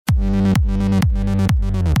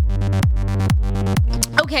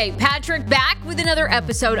Okay, Patrick, back with another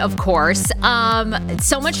episode, of course.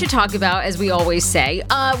 So much to talk about, as we always say.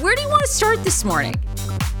 Where do you want to start this morning?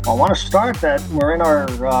 I want to start that we're in our,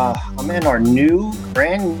 I'm in our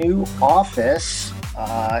brand new office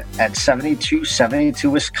at 7272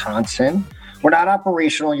 Wisconsin. We're not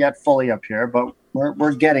operational yet fully up here, but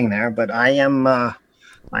we're getting there. But I am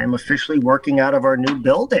officially working out of our new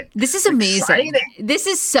building. This is amazing. Exciting. This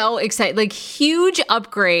is so exciting. Like, huge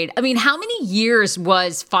upgrade. I mean, how many years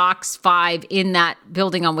was Fox 5 in that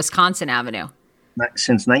building on Wisconsin Avenue?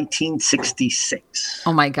 Since 1966.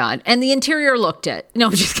 Oh my God. And the interior looked it. No,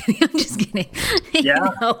 I'm just kidding. Yeah.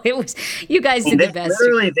 No, it was, you guys did the best.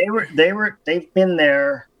 Literally, they've been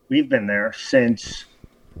there. We've been there since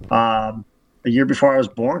a year before I was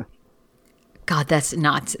born. God, that's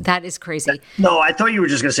nuts. That is crazy. No, I thought you were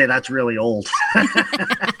just going to say that's really old.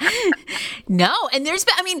 No, and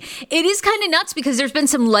it is kind of nuts because there's been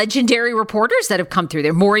some legendary reporters that have come through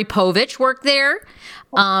there. Maury Povich worked there.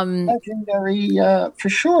 Legendary, for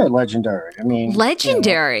sure, legendary. I mean,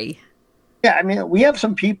 legendary. Yeah, I mean, we have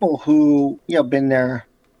some people who, been there.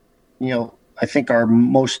 I think our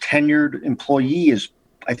most tenured employee is,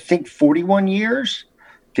 41 years,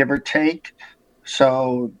 give or take.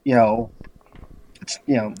 So, it's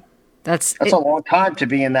that's a long time to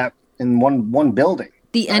be in one building.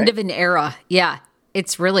 The end of an era. Yeah.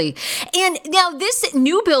 It's really, and now this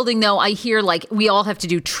new building though, I hear like we all have to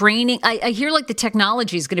do training. I hear like the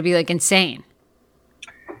technology is going to be like insane.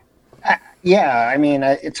 Yeah. I mean,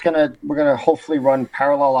 we're going to hopefully run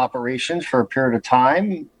parallel operations for a period of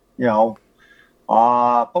time, but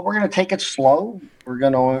we're going to take it slow. We're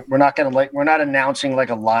not announcing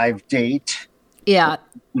like a live date. Yeah.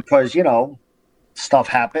 Because, stuff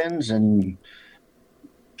happens and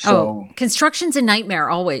so. Construction's a nightmare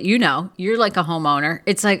always. You're like a homeowner.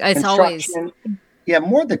 It's like, it's always. Yeah,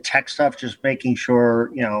 more the tech stuff, just making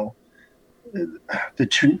sure,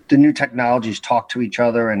 the new technologies talk to each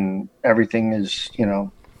other and everything is,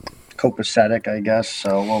 copacetic, I guess.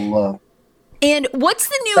 So we'll. And what's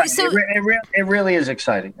the new? It really is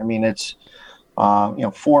exciting. I mean, it's, 4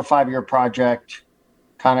 or 5 year project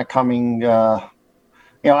kind of coming, the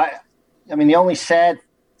only sad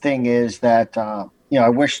thing is that, I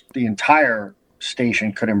wish the entire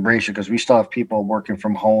station could embrace it because we still have people working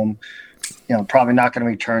from home, probably not going to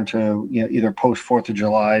return to either post 4th of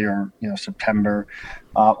July or, September.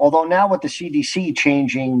 Although now with the CDC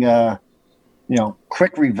changing,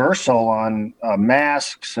 quick reversal on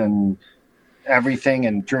masks and everything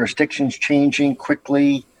and jurisdictions changing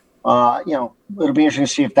quickly, it'll be interesting to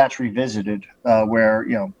see if that's revisited where,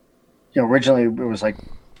 originally it was like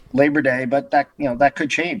Labor Day, but that could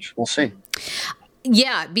change. We'll see.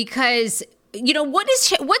 Yeah, because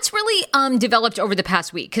what's really developed over the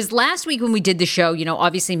past week? Because last week when we did the show,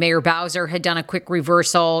 obviously Mayor Bowser had done a quick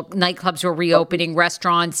reversal. Nightclubs were reopening,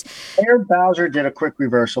 restaurants. Mayor Bowser did a quick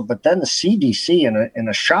reversal, but then the CDC in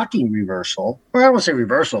a shocking reversal, or I won't say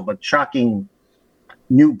reversal, but shocking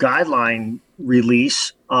new guideline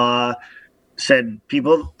release, said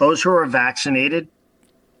those who are vaccinated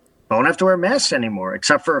don't have to wear masks anymore,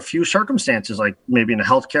 except for a few circumstances, like maybe in a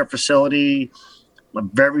healthcare facility,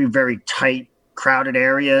 very, very tight, crowded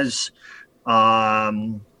areas,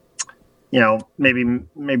 maybe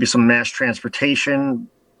some mass transportation.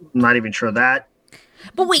 I'm not even sure that.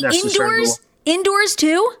 But wait, indoors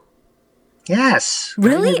too? Yes.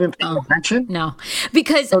 Really? Have you been paying attention? No,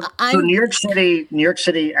 because so New York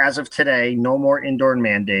City, as of today, no more indoor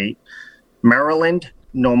mandate. Maryland,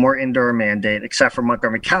 no more indoor mandate, except for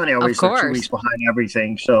Montgomery County. Always 2 weeks behind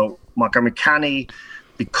everything. So Montgomery County,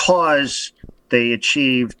 because they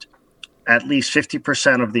achieved at least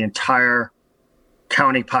 50% of the entire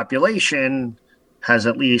county population has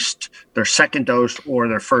at least their second dose or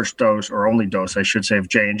their first dose or only dose, I should say, of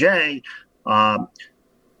J&J. That'll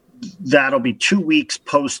be 2 weeks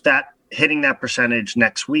post that hitting that percentage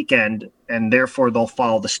next weekend, and therefore they'll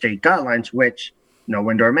follow the state guidelines, which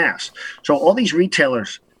no indoor masks. So all these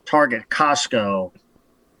retailers, Target, Costco,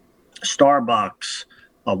 Starbucks,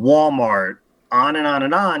 Walmart, on and on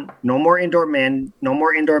and on. No more indoor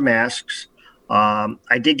masks.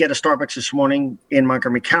 I did get a Starbucks this morning in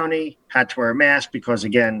Montgomery County. Had to wear a mask because,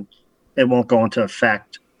 again, it won't go into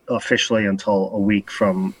effect officially until a week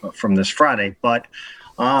from this Friday. But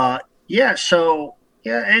and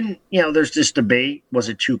there's this debate: was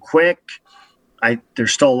it too quick?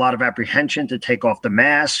 There's still a lot of apprehension to take off the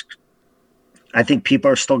mask. I think people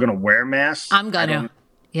are still going to wear masks. I'm gonna,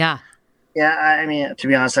 yeah. Yeah, I mean, to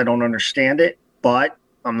be honest, I don't understand it, but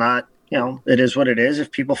I'm not, it is what it is. If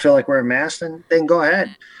people feel like wearing masks, then go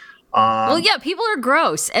ahead. Well, yeah, people are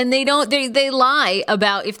gross, and they lie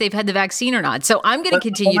about if they've had the vaccine or not. So I'm going to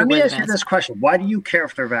continue to wear the mask. Let me ask you this question. Why do you care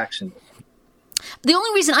if they're vaccinated? The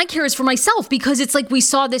only reason I care is for myself, because it's like we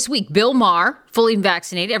saw this week. Bill Maher, fully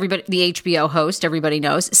vaccinated. Everybody, the HBO host, everybody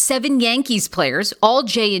knows. 7 Yankees players, all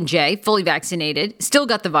J&J, fully vaccinated, still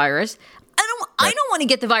got the virus. I don't want to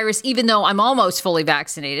get the virus, even though I'm almost fully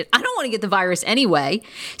vaccinated. I don't want to get the virus anyway.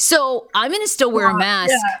 So I'm going to still wear a mask.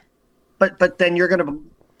 Yeah. But then you're going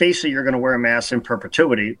to wear a mask in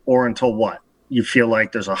perpetuity, or until what? You feel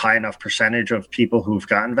like there's a high enough percentage of people who've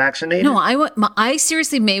gotten vaccinated? No, I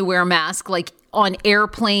seriously may wear a mask like on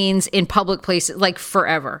airplanes, in public places, like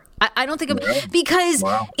forever. I don't think because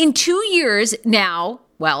in 2 years now,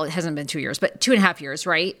 well, it hasn't been 2 years, but 2.5 years,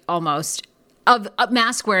 right? Almost. Of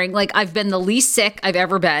mask wearing, like I've been the least sick I've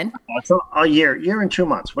ever been. It's a year and 2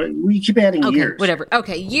 months. We keep adding years. Whatever.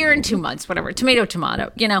 Okay, year and 2 months, whatever. Tomato.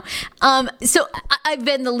 So I've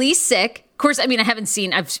been the least sick. Of course, I mean,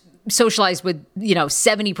 I've socialized with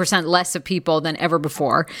 70% less of people than ever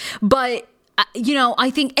before. But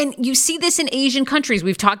I think, and you see this in Asian countries.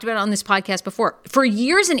 We've talked about it on this podcast before. For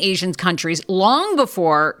years in Asian countries, long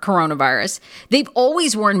before coronavirus, they've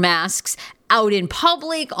always worn masks out in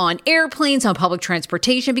public, on airplanes, on public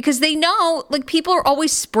transportation, because they know like people are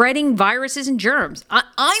always spreading viruses and germs.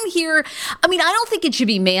 I'm here. I mean, I don't think it should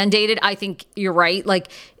be mandated. I think you're right. Like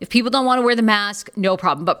if people don't want to wear the mask, no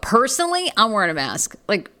problem. But personally, I'm wearing a mask.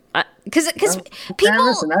 Like, because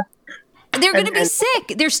people, they're going to be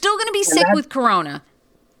sick. They're still going to be sick with corona.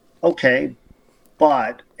 Okay.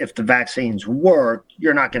 But if the vaccines work,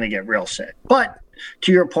 you're not going to get real sick. But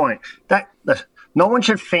to your point, no one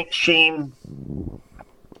should shame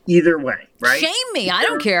either way, right? Shame me. I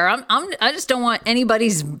don't care. I just don't want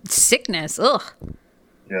anybody's sickness. Ugh.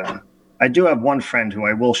 Yeah. I do have one friend who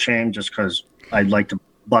I will shame just because I'd like to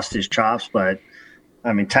bust his chops, but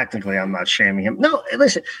I mean, technically I'm not shaming him. No,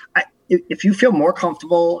 listen, if you feel more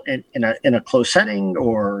comfortable in a closed setting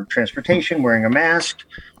or transportation wearing a mask,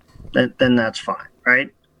 then that's fine, right?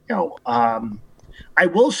 I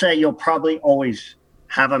will say you'll probably always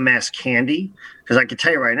have a mask handy, because I can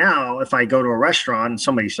tell you right now, if I go to a restaurant and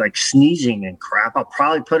somebody's like sneezing and crap, I'll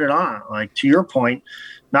probably put it on. Like to your point,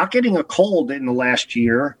 not getting a cold in the last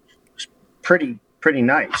year was pretty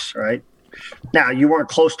nice, right? Now you weren't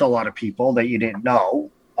close to a lot of people that you didn't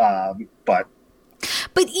know, but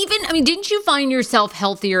even, I mean, didn't you find yourself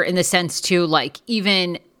healthier in the sense too, like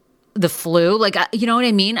even the flu? Like, you know what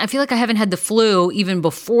I mean? I feel like I haven't had the flu even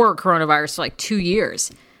before coronavirus for like 2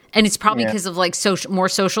 years. And it's probably because of like more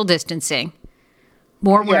social distancing,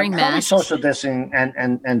 more wearing masks. Social distancing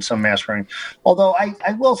and some mask wearing. Although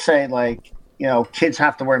I will say, like, kids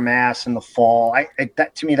have to wear masks in the fall.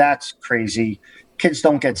 That to me, that's crazy. Kids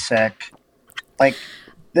don't get sick. Like,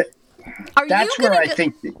 that's where I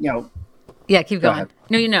think, Yeah, keep going.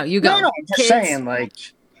 No, you go. No, I'm just saying, like,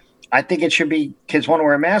 I think it should be kids want to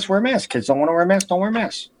wear a mask, wear a mask. Kids don't want to wear a mask, don't wear a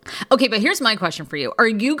mask. Okay, but here's my question for you. Are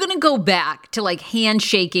you going to go back to like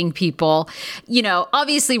handshaking people?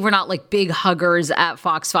 Obviously we're not like big huggers at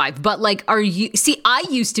Fox 5, but like, I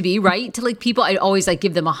used to be, right? To like people, I'd always like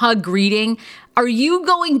give them a hug, greeting. Are you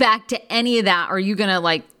going back to any of that? Or are you going to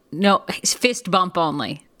like, no, fist bump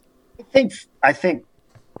only? I think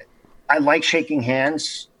I like shaking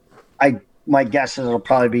hands. My guess is it'll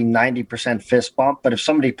probably be 90% fist bump. But if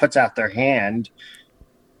somebody puts out their hand,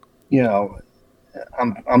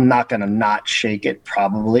 I'm not going to not shake it,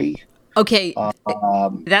 probably. Okay,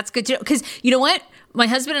 that's good to know. Because you know what, my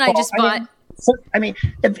husband and I just bought.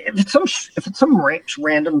 If it's some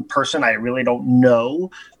random person I really don't know,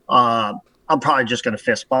 I'm probably just going to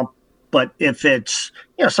fist bump. But if it's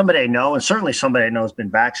somebody I know, and certainly somebody I know has been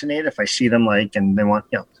vaccinated, if I see them and they want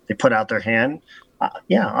they put out their hand.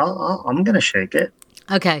 I'm going to shake it.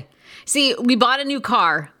 Okay. See, we bought a new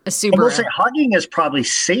car, a Subaru. I will say hugging is probably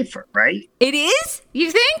safer, right? It is?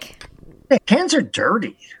 You think? Yeah, hands are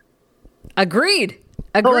dirty. Agreed.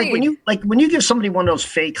 But when you give somebody one of those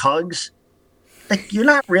fake hugs, like you're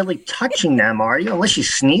not really touching them, are you? Unless you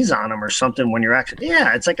sneeze on them or something when you're actually.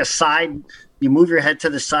 Yeah, it's like a side. You move your head to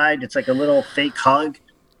the side. It's like a little fake hug.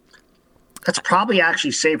 That's probably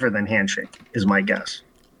actually safer than handshake, is my guess.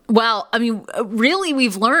 Well, I mean, really,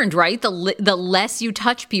 we've learned, right? The less you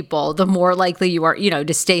touch people, the more likely you are,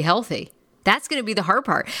 to stay healthy. That's going to be the hard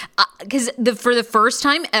part. Because for the first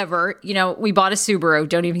time ever, we bought a Subaru.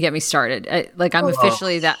 Don't even get me started. I'm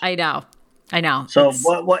officially that. I know. So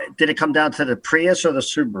what did it come down to, the Prius or the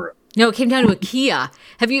Subaru? No, it came down to a Kia.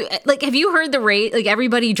 Have you heard the rage? Like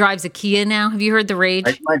everybody drives a Kia now. Have you heard the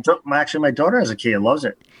rage? My daughter has a Kia, loves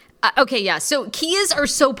it. Okay, yeah. So Kias are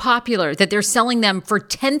so popular that they're selling them for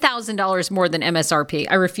 $10,000 more than MSRP.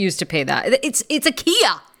 I refuse to pay that. It's a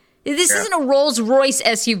Kia. This isn't a Rolls-Royce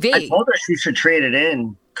SUV. I told her she should trade it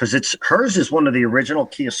in because hers is one of the original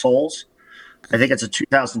Kia Souls. I think it's a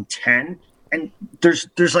 2010, and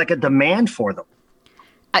there's like a demand for them.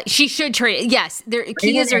 She should trade. Yes,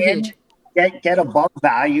 Kias are huge. Get above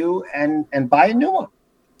value and buy a new one.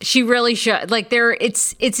 She really should. Like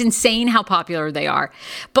it's insane how popular they are.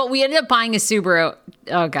 But we ended up buying a Subaru.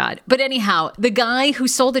 Oh God. But anyhow, the guy who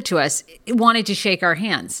sold it to us wanted to shake our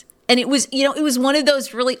hands. And it was one of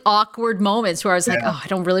those really awkward moments where I was like, oh, I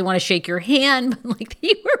don't really want to shake your hand. But like,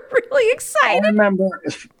 you were really excited. I remember,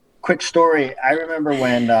 quick story. I remember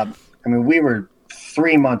when, we were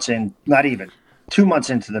 3 months in, not even 2 months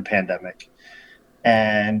into the pandemic.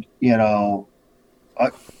 And,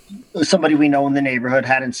 somebody we know in the neighborhood,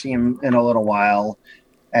 hadn't seen him in a little while,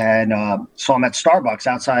 and saw him at Starbucks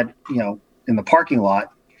outside, in the parking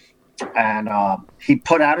lot. And he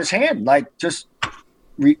put out his hand, like just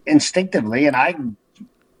instinctively. And I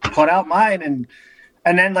put out mine.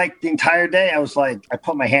 And then like the entire day, I was like, I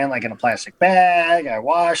put my hand like in a plastic bag. I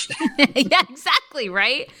washed. Yeah, exactly.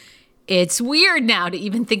 Right. It's weird now to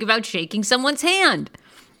even think about shaking someone's hand.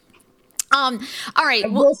 All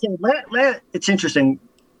right. Well, it's interesting.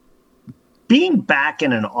 Being back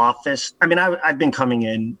in an office, I've been coming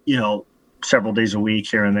in, several days a week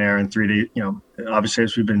here and there, and 3 days, obviously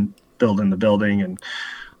as we've been building the building, and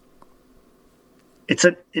it's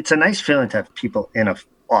a nice feeling to have people in an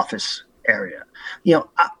office area.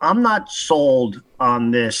 I'm not sold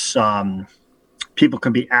on this. People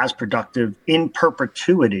can be as productive in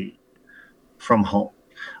perpetuity from home.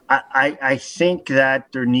 I think that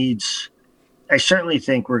I certainly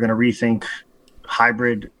think we're going to rethink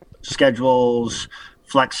hybrid schedules,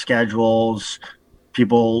 flex schedules,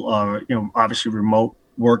 people, obviously remote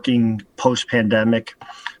working post-pandemic.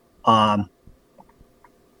 But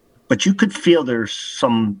you could feel there's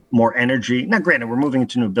some more energy. Now, granted, we're moving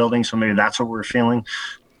into new buildings, so maybe that's what we're feeling.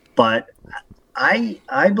 But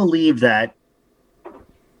I believe that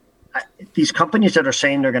these companies that are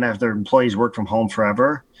saying they're going to have their employees work from home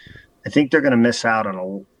forever, I think they're going to miss out on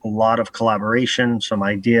a lot of collaboration, some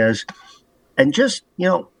ideas, and just,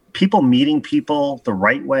 people meeting people the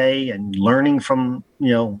right way and learning from,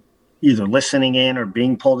 either listening in or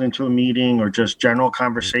being pulled into a meeting or just general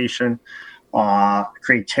conversation,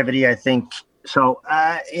 creativity, I think. So,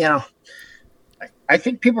 I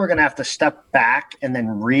think people are going to have to step back and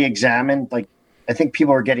then re-examine. Like, I think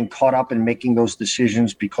people are getting caught up in making those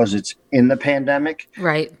decisions because it's in the pandemic.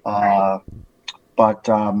 Right. But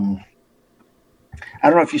I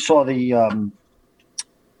don't know if you saw it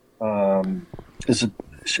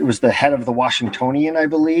was the head of the Washingtonian, I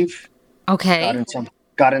believe. Okay.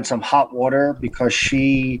 Got in some hot water because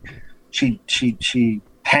she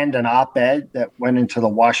penned an op-ed that went into the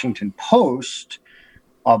Washington Post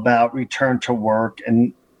about return to work,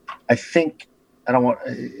 and I think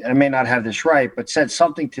I may not have this right, but said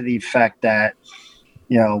something to the effect that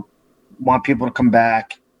want people to come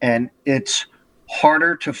back, and it's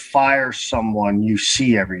harder to fire someone you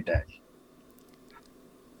see every day.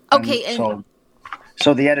 Okay,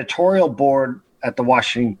 so the editorial board at the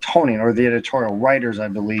Washingtonian, or the editorial writers, I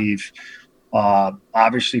believe,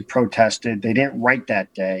 obviously protested. They didn't write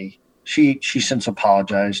that day. She since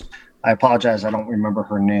apologized. I apologize. I don't remember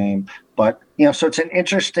her name, but so it's an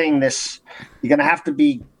interesting. You're going to have to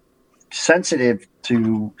be sensitive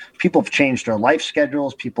to people have changed their life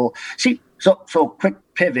schedules. People see. So quick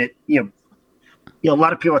pivot. A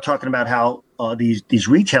lot of people are talking about how these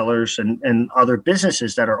retailers and other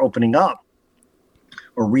businesses that are opening up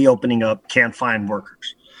or reopening up can't find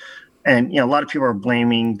workers. And, a lot of people are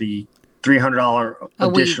blaming the $300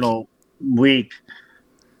 additional week.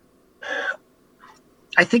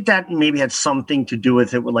 I think that maybe had something to do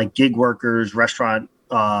with it, with like gig workers, restaurant,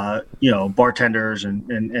 bartenders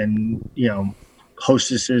and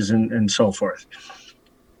hostesses and so forth.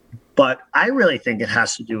 But I really think it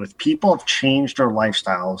has to do with people have changed their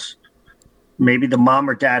lifestyles. Maybe the mom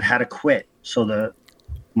or dad had to quit so the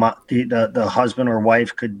husband or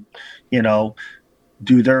wife could,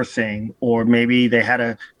 do their thing, or maybe they had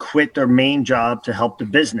to quit their main job to help the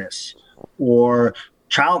business, or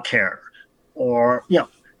childcare, or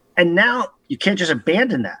and now you can't just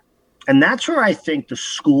abandon that. And that's where I think the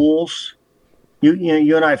schools, you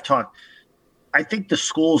and I have talked. I think the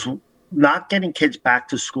schools not getting kids back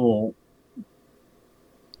to school,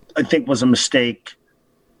 I think, was a mistake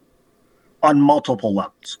on multiple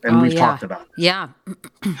levels, and we've talked about this. Yeah.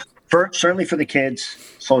 Certainly for the kids,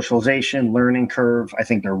 socialization, learning curve, I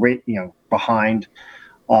think they're behind.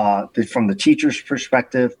 from the teacher's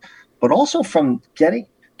perspective, but also from getting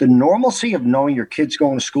the normalcy of knowing your kid's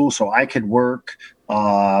going to school so I could work.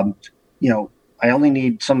 I only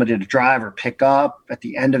need somebody to drive or pick up at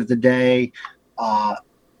the end of the day.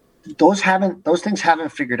 Those things haven't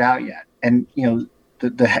figured out yet. And,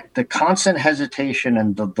 the constant hesitation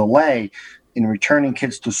and the delay in returning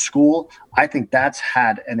kids to school, I think that's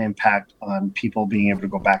had an impact on people being able to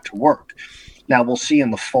go back to work. Now we'll see in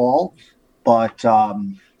the fall, but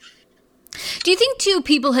do you think too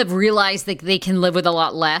people have realized that they can live with a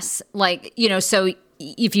lot less? Like, so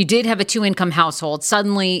if you did have a 2-income household,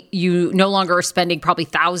 suddenly you no longer are spending probably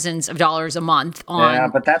thousands of dollars a month on. Yeah,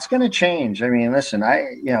 but that's going to change. I mean, listen,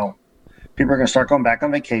 people are going to start going back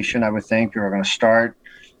on vacation. I would think people are going to start,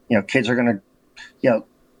 kids are going to,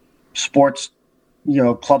 sports,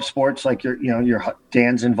 club sports like your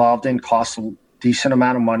Dan's involved in cost a decent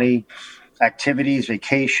amount of money, activities,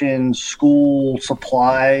 vacations, school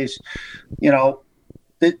supplies,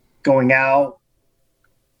 going out,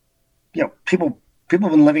 people have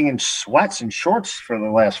been living in sweats and shorts for the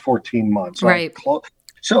last 14 months. Right.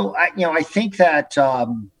 So, I think that,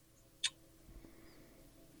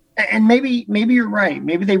 and maybe you're right.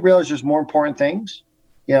 Maybe they realize there's more important things,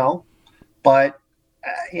 but,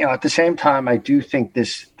 at the same time, I do think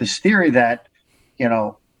this theory that,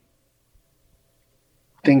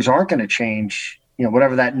 things aren't going to change,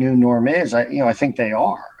 whatever that new norm is, I think they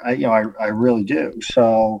are. I really do.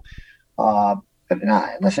 So,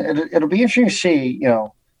 listen, it'll be interesting to see,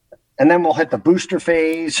 and then we'll hit the booster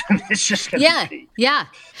phase. It's just going to be. Yeah.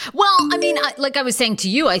 Well, I mean, like I was saying to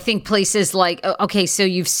you, I think places like, okay, so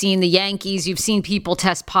you've seen the Yankees, you've seen people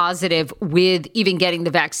test positive with even getting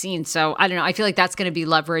the vaccine. So I don't know. I feel like that's going to be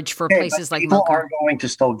leverage for places like people are going to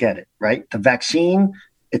still get it, right? The vaccine,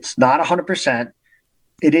 it's not 100%.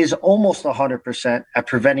 It is almost 100% at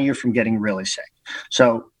preventing you from getting really sick.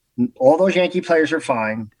 So all those Yankee players are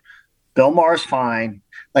fine. Bill Maher's fine.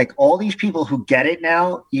 Like all these people who get it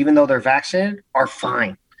now, even though they're vaccinated, are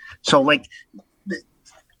fine. So like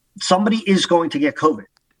somebody is going to get COVID,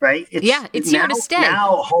 right? It's here to stay.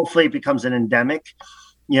 Now, hopefully it becomes an endemic,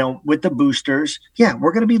 with the boosters. Yeah,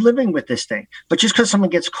 we're going to be living with this thing. But just because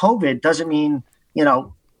someone gets COVID doesn't mean,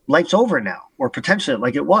 life's over now or potentially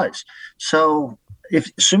like it was. So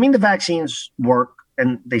assuming the vaccines work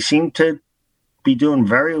and they seem to be doing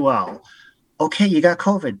very well, okay, you got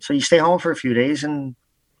COVID. So you stay home for a few days and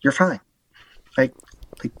you're fine. Like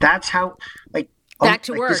that's how, back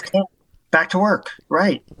to work. Back to work,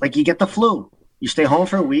 right? Like you get the flu, you stay home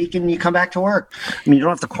for a week and you come back to work. I mean, you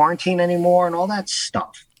don't have to quarantine anymore and all that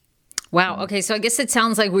stuff. Wow. Okay. So I guess it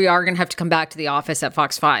sounds like we are going to have to come back to the office at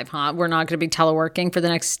Fox 5, huh? We're not going to be teleworking for the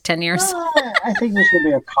next 10 years. I think this will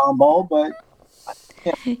be a combo, but.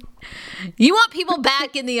 Yeah. You want people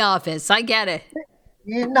back in the office. I get it.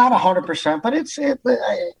 Not 100%, but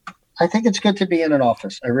I think it's good to be in an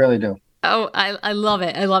office. I really do. Oh, I love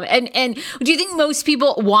it. I love it. And do you think most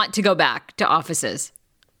people want to go back to offices?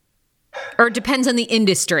 Or it depends on the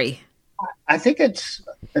industry? I think it's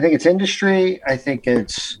industry. I think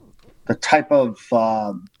it's the type of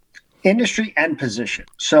industry and position.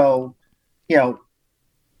 So, and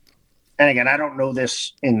again, I don't know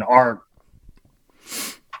this in our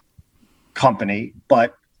company,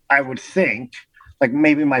 but I would think like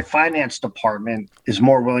maybe my finance department is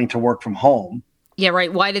more willing to work from home. Yeah,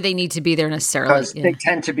 right. Why do they need to be there necessarily? Because they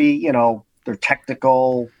tend to be, they're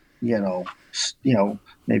technical, maybe,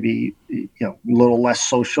 a little less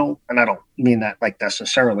social. And I don't mean that like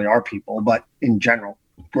necessarily our people, but in general,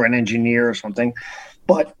 we're an engineer or something.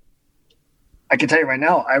 But I can tell you right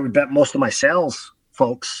now, I would bet most of my sales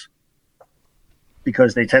folks,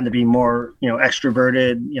 because they tend to be more,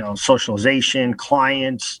 extroverted, socialization,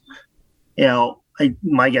 clients,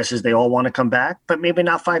 my guess is they all want to come back, but maybe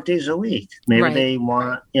not 5 days a week. Maybe they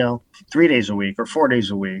want, 3 days a week or 4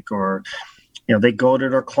 days a week, or, they go to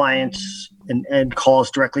their clients and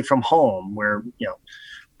calls directly from home where,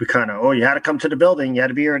 we kind of, you had to come to the building. You had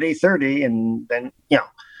to be here at 8:30. And then,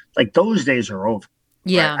 like those days are over.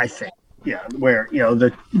 Yeah. Right? I think, where,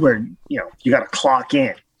 you got to clock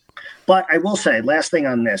in. But I will say, last thing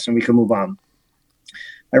on this, and we can move on.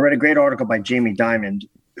 I read a great article by Jamie Dimon,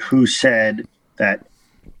 who said that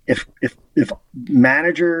if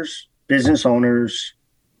managers, business owners,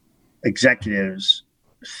 executives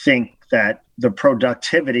think that the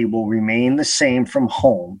productivity will remain the same from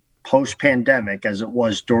home post-pandemic as it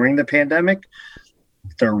was during the pandemic,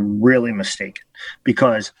 they're really mistaken.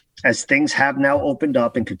 Because as things have now opened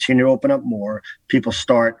up and continue to open up more, people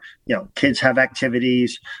start, kids have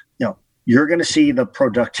activities, you're going to see the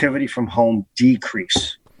productivity from home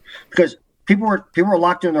decrease because people were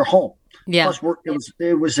locked in their home. Yeah. Plus,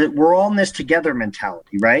 we're all in this together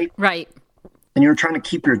mentality, right? Right. And you're trying to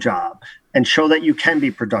keep your job and show that you can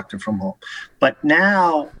be productive from home. But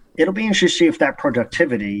now it'll be interesting to see if that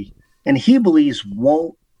productivity, and he believes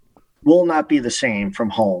will not be the same from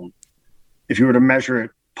home if you were to measure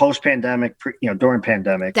it post-pandemic, during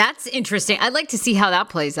pandemic. That's interesting. I'd like to see how that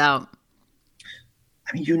plays out.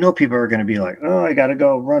 I mean, people are going to be like, oh, I got to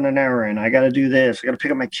go run an errand. I got to do this. I got to pick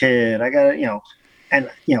up my kid. I got to,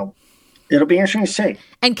 it'll be interesting to see.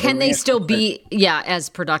 And can they still be, as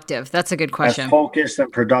productive? That's a good question. As focused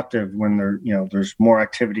and productive when there's more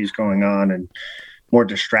activities going on and more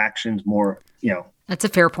distractions, more, That's a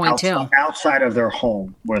fair point too. Outside of their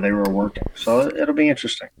home where they were working. So it'll be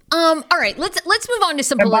interesting. All right, let's move on to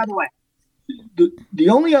some. And by the way, the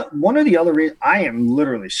only one of the other reasons I am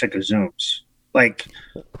literally sick of Zooms, like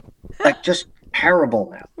just terrible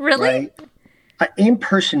now. Really? Right? An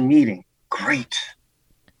in-person meeting, great.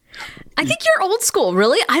 I think you're old school,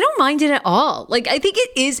 really. I don't mind it at all. Like, I think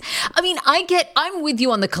it is. I mean, I'm with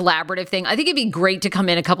you on the collaborative thing. I think it'd be great to come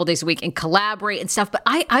in a couple days a week and collaborate and stuff, but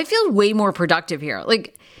I feel way more productive here.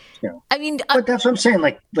 Like, I mean, but that's what I'm saying.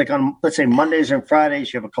 Like on, let's say Mondays and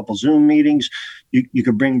Fridays, you have a couple Zoom meetings. You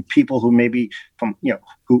could bring people who maybe from,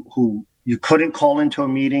 who you couldn't call into a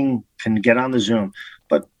meeting can get on the Zoom.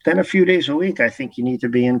 But then a few days a week, I think you need to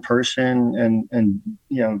be in person and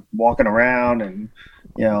walking around and,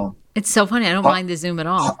 it's so funny. I don't mind the Zoom at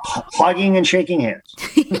all. Hugging and shaking hands.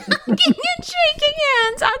 Hugging and shaking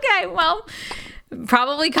hands. Okay, well,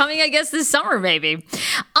 probably coming, I guess, this summer, maybe.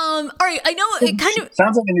 All right, I know it kind of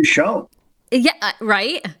sounds like a new show. Yeah,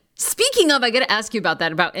 right. Speaking of, I got to ask you about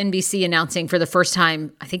that, about NBC announcing for the first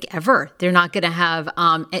time, I think ever, they're not going to have,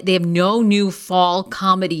 they have no new fall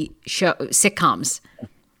comedy sitcoms.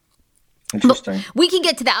 Interesting. But we can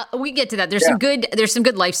get to that. There's some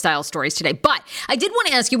good lifestyle stories today. But I did want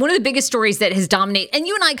to ask you, one of the biggest stories that has dominated, and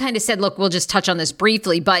you and I kind of said, look, we'll just touch on this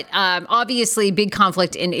briefly, but obviously big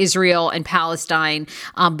conflict in Israel and Palestine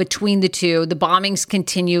between the two. The bombings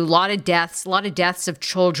continue, a lot of deaths of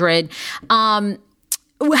children. How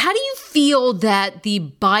do you feel that the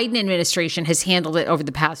Biden administration has handled it over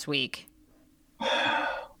the past week?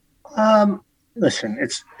 Listen,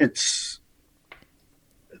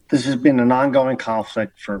 this has been an ongoing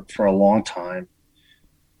conflict for a long time.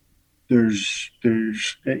 There's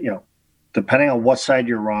depending on what side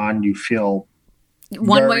you're on, you feel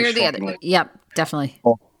one way or the other. Yep, definitely.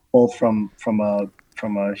 Both from a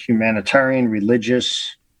humanitarian,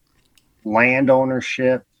 religious, land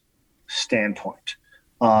ownership standpoint.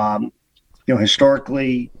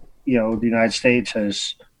 Historically, the United States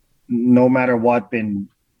has, no matter what, been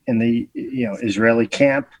in the Israeli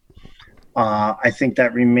camp. I think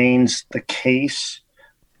that remains the case,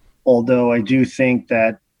 although I do think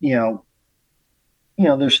that there's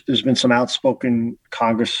been some outspoken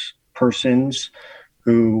congresspersons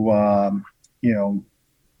who are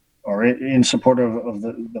in support of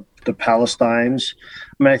the Palestinians.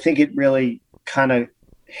 I mean, I think it really kind of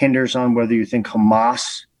hinders on whether you think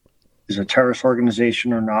Hamas is a terrorist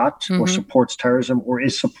organization or not, or supports terrorism, or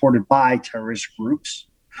is supported by terrorist groups.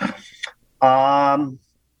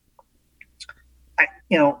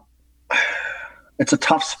 It's a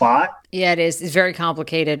tough spot. Yeah, it is. It's very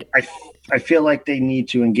complicated. I feel like they need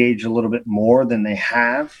to engage a little bit more than they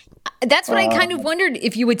have. That's what I kind of wondered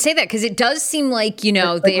if you would say that, because it does seem like,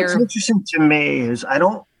 they're. What's interesting to me is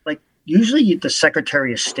usually the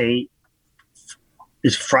Secretary of State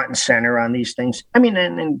is front and center on these things. I mean,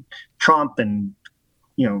 and Trump and,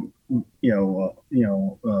 President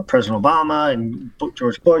Obama and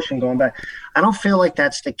George Bush and going back. I don't feel like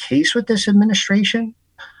that's the case with this administration.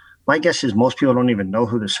 My guess is most people don't even know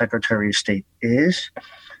who the Secretary of State is.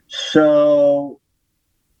 So,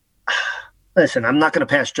 listen, I'm not going to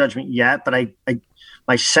pass judgment yet, but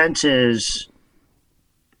my sense is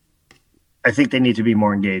I think they need to be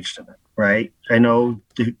more engaged in it, right? I know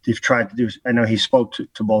they've tried to do. I know he spoke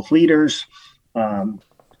to both leaders,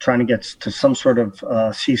 trying to get to some sort of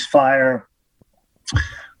ceasefire.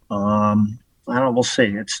 I don't know. We'll see.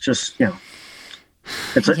 It's just,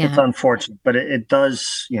 it's unfortunate, but it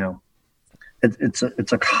does,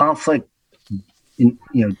 it's a conflict,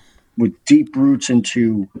 with deep roots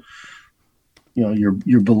into,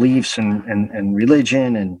 your beliefs and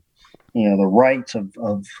religion and, the rights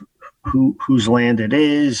of whose land it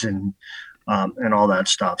is and all that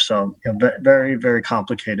stuff. So very, very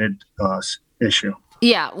complicated issue.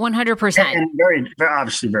 Yeah, 100%. And very, very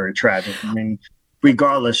obviously very tragic. I mean,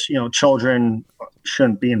 regardless, children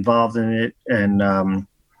shouldn't be involved in it. And,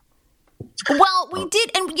 Well, we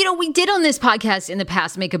did. And, we did on this podcast in the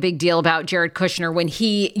past make a big deal about Jared Kushner when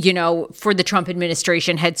he, for the Trump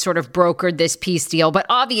administration had sort of brokered this peace deal. But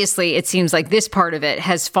obviously, it seems like this part of it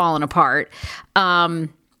has fallen apart. I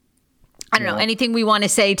don't know. Anything we want to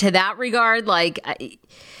say to that regard?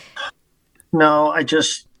 No, I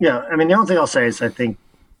mean, the only thing I'll say is I think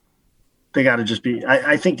they got to just be,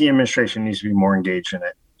 I think the administration needs to be more engaged in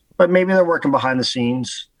it. But maybe they're working behind the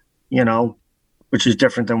scenes, which is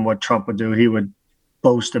different than what Trump would do. He would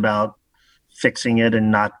boast about fixing it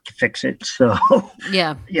and not fix it. So,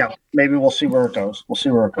 yeah, maybe we'll see where it goes.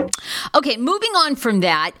 Okay, moving on from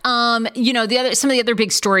that, some of the other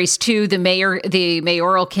big stories too. The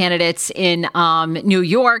mayoral candidates in New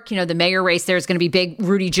York. The mayor race there is going to be big.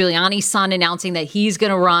 Rudy Giuliani's son announcing that he's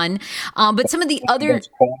going to run. But some of the other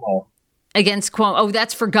against Cuomo. Oh,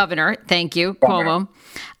 that's for governor. Thank you, Cuomo.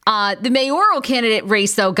 The mayoral candidate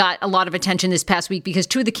race, though, got a lot of attention this past week because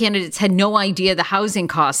two of the candidates had no idea the housing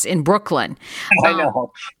costs in Brooklyn. I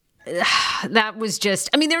know. That was just,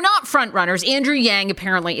 they're not front runners. Andrew Yang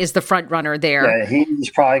apparently is the front runner there. Yeah, he's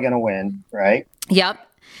probably going to win, right? Yep.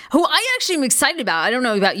 Who I actually am excited about. I don't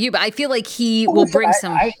know about you, but I feel like he will bring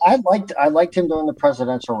some. I liked him during the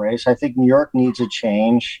presidential race. I think New York needs a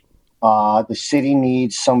change. The city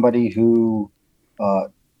needs somebody who,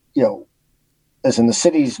 listen, the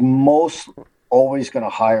city's most always going to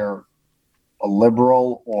hire a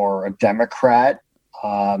liberal or a Democrat.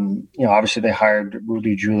 Obviously they hired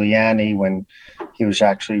Rudy Giuliani when he was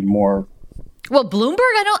actually more. Well,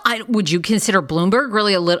 Bloomberg, would you consider Bloomberg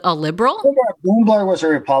really a liberal? Bloomberg was a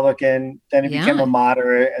Republican, then he became a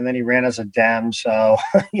moderate, and then he ran as a Dem. So,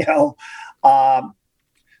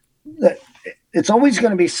 it's always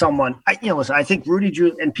going to be someone, I think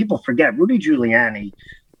and people forget, Rudy Giuliani,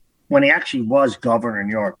 when he actually was governor in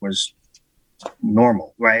New York, was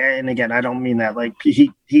normal, right? And again, I don't mean that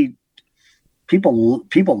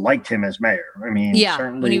people liked him as mayor.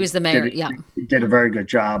 Certainly when he was the mayor, he did a very good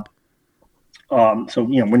job. So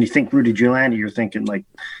when you think Rudy Giuliani, you're thinking like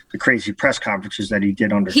the crazy press conferences that he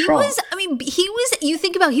did under Trump. You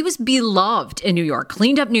think about, he was beloved in New York,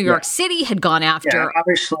 cleaned up New York City, had gone after. Yeah,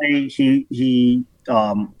 obviously he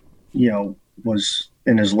was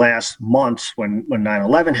in his last months when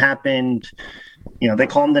 9/11 happened. They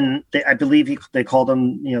call him I believe they called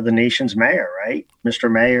him, the nation's mayor, right? Mr.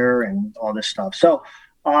 Mayor and all this stuff. So,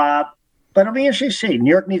 but it'll be interesting to see. New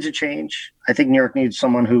York needs a change. I think New York needs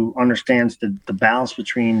someone who understands the balance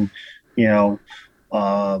between,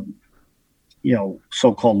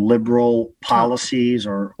 so-called liberal policies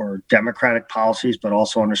or democratic policies, but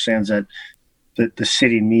also understands that the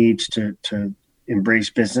city needs to embrace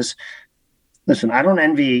business. Listen, I don't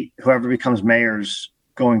envy whoever becomes mayors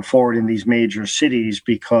going forward in these major cities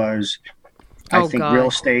because I think real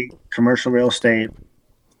estate, commercial real estate,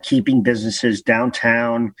 keeping businesses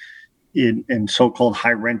downtown in so-called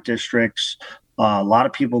high rent districts. A lot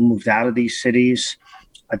of people moved out of these cities.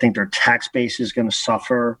 I think their tax base is going to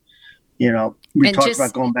suffer. We talked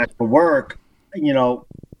about going back to work.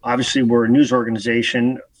 Obviously we're a news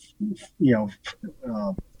organization,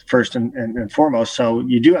 first and foremost. So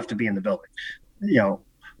you do have to be in the building,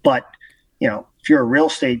 but if you're a real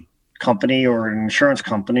estate company or an insurance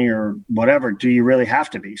company or whatever, do you really have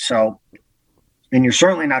to be? So, and you're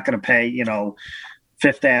certainly not going to pay,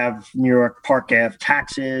 Fifth Ave, New York, Park Ave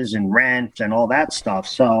taxes and rent and all that stuff.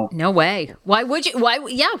 So no way. Why would you? Why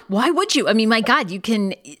would you? My God, you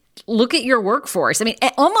can look at your workforce.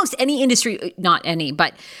 Almost any industry, not any,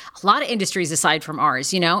 but a lot of industries aside from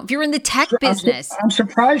ours, if you're in the tech business. I'm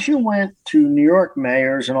surprised you went to New York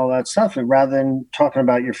mayors and all that stuff rather than talking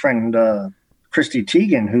about your friend, Chrissy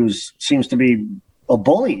Teigen, who seems to be a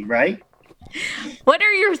bully, right? What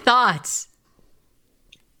are your thoughts?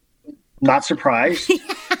 Not surprised.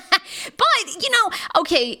 But,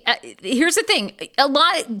 here's the thing.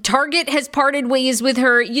 Target has parted ways with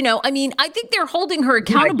her. I think they're holding her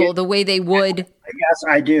accountable the way they would. Yes,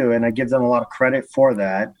 I do. And I give them a lot of credit for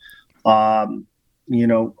that. The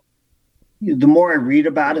more I read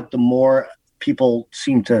about it, the more people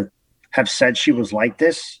seem to have said she was like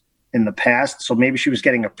this in the past. So maybe she was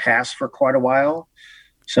getting a pass for quite a while,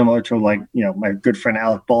 similar to my good friend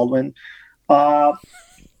Alec Baldwin.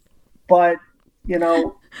 But,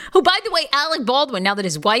 who, by the way, Alec Baldwin, now that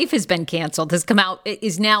his wife has been canceled, has come out,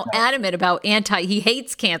 is now adamant about he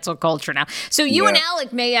hates cancel culture now. So you and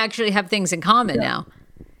Alec may actually have things in common now.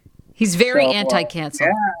 He's very anti-cancel.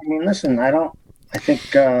 Listen, I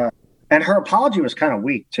think, and her apology was kind of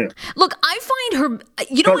weak too. Look, I find her,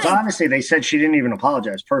 because honestly, they said she didn't even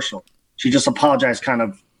apologize personally. She just apologized kind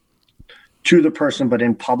of to the person, but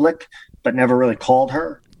in public, but never really called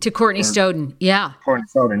her. To Courtney Stodden. Yeah. Courtney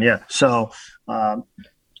Stodden. Yeah. So,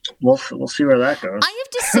 we'll see where that goes. I have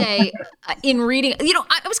to say, in reading,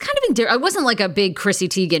 I was kind of I wasn't like a big Chrissy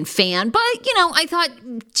Teigen fan, but I thought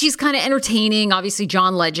she's kind of entertaining. Obviously,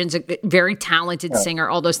 John Legend's a very talented singer,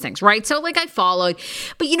 all those things, right? So like I followed,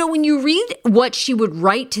 but when you read what she would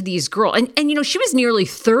write to these girls, and she was nearly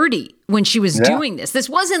 30 when she was doing this. This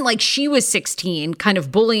wasn't like she was 16, kind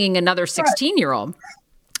of bullying another 16-year-old.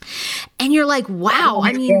 And you're like, wow.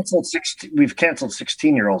 We've canceled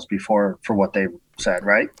 16-year-olds before for what they said,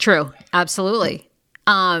 right? True, absolutely.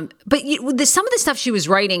 But some of the stuff she was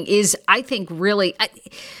writing is, I think, really, I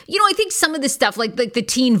think some of the stuff, like the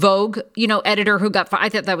Teen Vogue, editor who got fired, I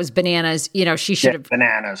thought that was bananas. She should have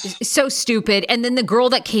bananas. So stupid. And then the girl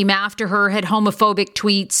that came after her had homophobic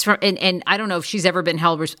tweets, and I don't know if she's ever been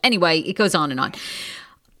held. Anyway, it goes on and on.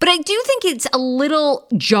 But I do think it's a little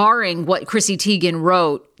jarring what Chrissy Teigen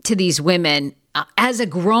wrote to these women as a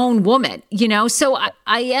grown woman, So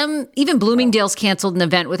I am, even Bloomingdale's canceled an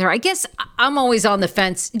event with her. I guess I'm always on the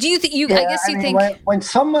fence. Do you think when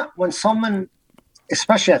someone,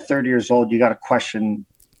 especially at 30 years old, you got to question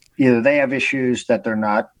either they have issues that they're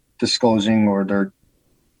not disclosing or they're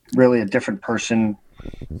really a different person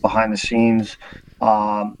behind the scenes.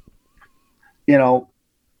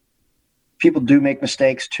 People do make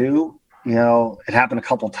mistakes too. It happened a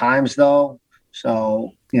couple of times though.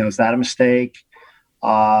 So, is that a mistake?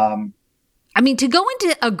 To go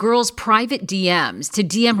into a girl's private DMs to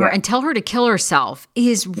DM her and tell her to kill herself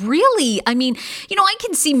is really, I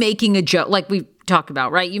can see making a joke like we talk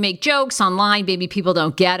about, right? You make jokes online, maybe people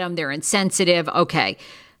don't get them. They're insensitive. Okay.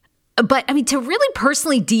 But to really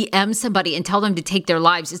personally DM somebody and tell them to take their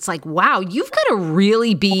lives, it's like, wow, you've got to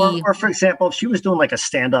really be. Or for example, if she was doing like a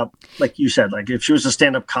stand-up, like you said, like if she was a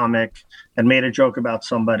stand-up comic and made a joke about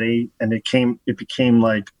somebody and it became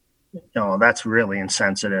like, that's really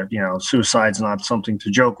insensitive. Suicide's not something to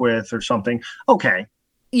joke with or something. Okay.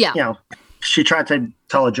 Yeah. She tried to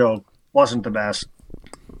tell a joke, wasn't the best,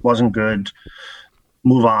 wasn't good,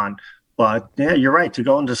 move on. But yeah, you're right. To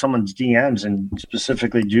go into someone's DMs and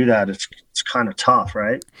specifically do that, it's kind of tough,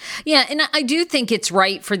 right? Yeah, and I do think it's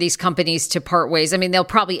right for these companies to part ways. They'll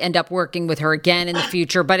probably end up working with her again in the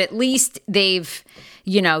future, but at least they've,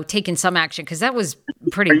 taken some action because that was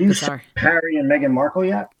pretty bizarre. Harry and Meghan Markle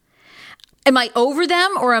yet? Am I over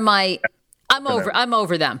them or am I? I'm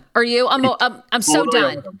over them. Are you? I'm so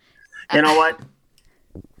done. You know what?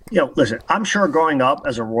 Listen. I'm sure growing up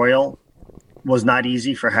as a royal was not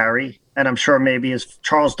easy for Harry. And I'm sure maybe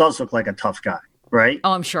Charles does look like a tough guy, right?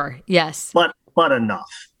 Oh, I'm sure. Yes. But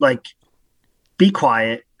enough. Like, be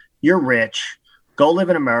quiet. You're rich. Go live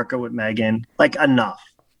in America with Meghan. Like, enough.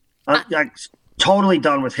 Totally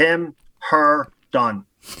done with him, her, done.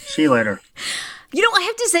 See you later. I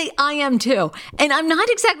have to say I am too. And I'm not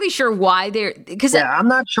exactly sure why I'm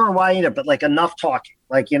not sure why either, but like enough talking.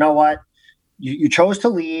 Like, you know what? You chose to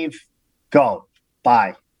leave. Go.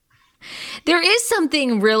 Bye. There is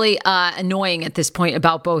something really annoying at this point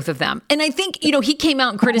about both of them. And I think, he came out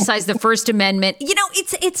and criticized the First Amendment.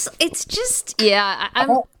 It's just, we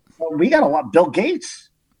got a lot. Bill Gates.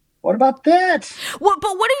 What about that? Well,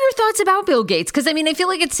 but what are your thoughts about Bill Gates? Because, I feel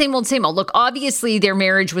like it's same old, same old. Look, obviously their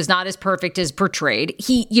marriage was not as perfect as portrayed.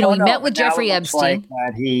 He met with Jeffrey Epstein. Like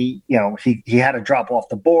that he had to drop off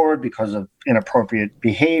the board because of inappropriate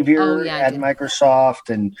behavior at Microsoft.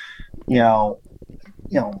 And,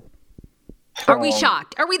 Are we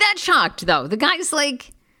shocked? Are we that shocked, though? The guy's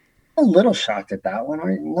like... A little shocked at that one,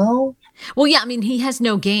 right? No? Well, yeah, he has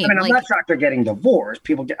no game. I'm not shocked they're getting divorced.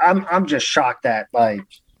 I'm just shocked that,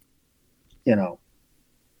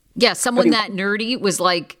 Yeah, someone that nerdy was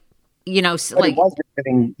like, He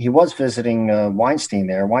was visiting Weinstein,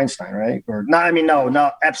 right? Or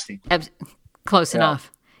no, Epstein. Close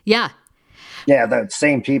enough. Yeah. Yeah, the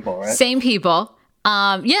same people, right? Same people.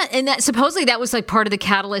 And that supposedly that was like part of the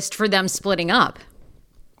catalyst for them splitting up.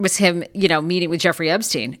 Was him, meeting with Jeffrey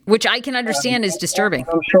Epstein, which I can understand is disturbing.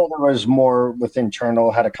 I'm sure there was more with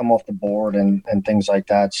internal, had to come off the board and things like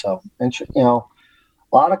that. So, a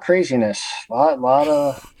lot of craziness, a lot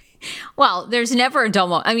of. Well, there's never a dull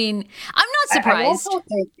moment. I'm not surprised. I also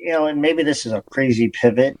think, and maybe this is a crazy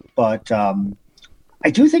pivot, but I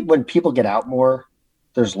do think when people get out more,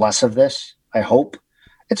 there's less of this. I hope.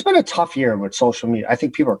 It's been a tough year with social media. I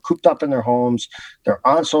think people are cooped up in their homes. They're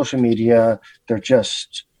on social media. They're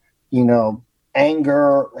just,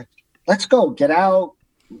 anger. Like, let's go, get out,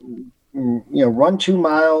 run 2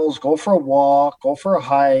 miles, go for a walk, go for a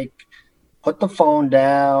hike, put the phone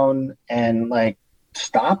down, and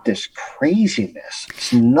stop this craziness.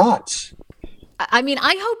 It's nuts.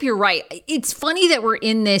 I hope you're right. It's funny that we're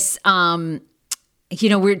in this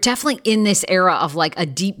we're definitely in this era of like a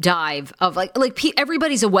deep dive of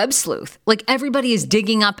everybody's a web sleuth. Like everybody is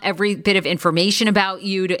digging up every bit of information about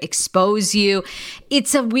you to expose you.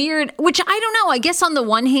 It's a weird, which I don't know, I guess on the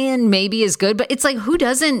one hand maybe is good, but it's like, who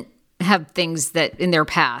doesn't have things that in their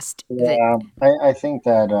past? Yeah, I think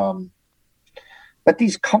that, but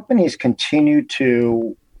these companies continue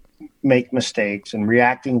to make mistakes and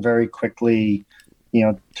reacting very quickly,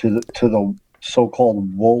 to the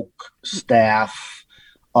so-called woke staff.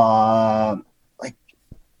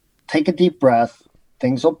 Take a deep breath.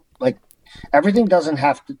 Everything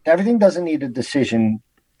doesn't need a decision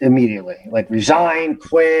immediately. Like resign,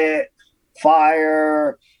 quit,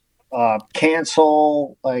 fire,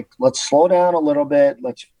 cancel. Like, let's slow down a little bit.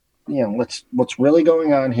 What's really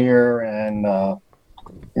going on here. And,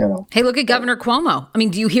 Hey, look at Governor Cuomo. I mean,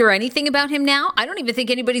 do you hear anything about him now? I don't even think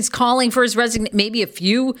anybody's calling for his resignation. Maybe a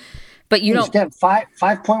few, but he's getting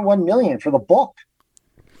 $5.1 million for the book,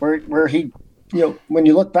 where he, when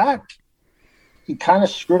you look back, he kind of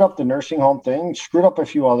screwed up the nursing home thing, screwed up a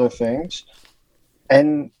few other things,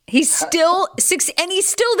 and he's still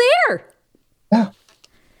there. Yeah,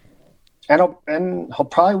 and he'll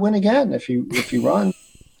probably win again if he runs.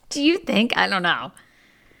 Do you think? I don't know.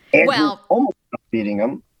 Andrew almost not beating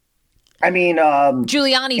him. I mean,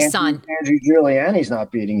 Giuliani's son. Andrew Giuliani's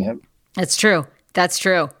not beating him. That's true.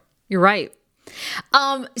 You're right.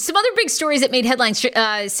 Some other big stories that made headlines.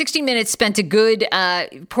 60 Minutes spent a good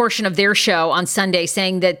portion of their show on Sunday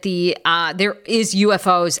saying that there is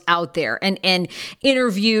UFOs out there, and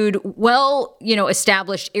interviewed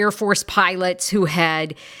established Air Force pilots who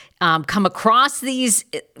had come across these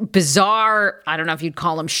bizarre, I don't know if you'd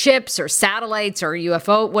call them ships or satellites or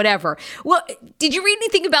UFO, whatever. Well, did you read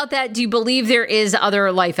anything about that? Do you believe there is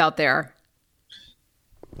other life out there?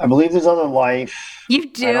 I believe there's other life.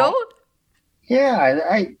 You do?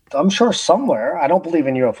 Yeah, I'm sure somewhere. I don't believe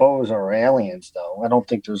in UFOs or aliens, though. I don't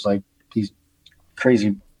think there's like these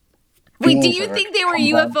crazy. Wait, do you think they were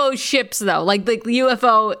UFO ships, though? Like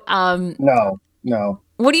UFO? No.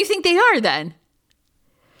 What do you think they are then?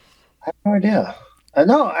 I have no idea.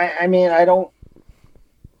 No, I mean, I don't.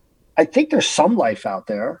 I think there's some life out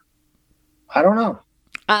there. I don't know.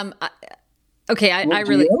 Okay, I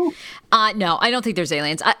really. No, I don't think there's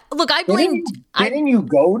aliens. I blame.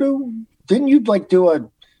 Didn't you do a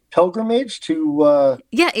pilgrimage to?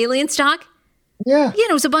 Yeah, alien stock. Yeah. Yeah,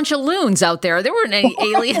 it was a bunch of loons out there. There weren't any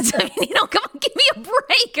aliens. I mean, come on, give me a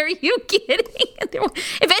break. Are you kidding?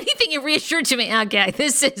 If anything, it reassured to me, okay,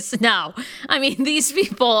 this is no. I mean, these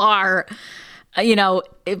people are,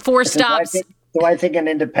 4 stops. Do I think an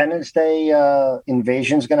Independence Day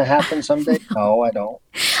invasion is going to happen someday? No, I don't.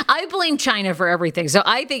 I blame China for everything. So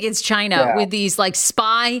I think it's China with these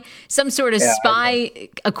some sort of spy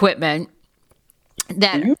equipment.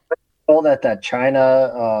 That you know that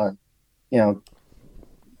China,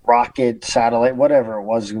 rocket, satellite, whatever it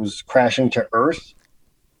was crashing to Earth.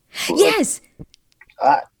 Yes.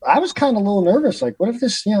 I was kind of a little nervous. Like, what if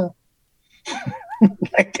this, I know,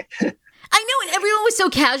 and everyone was so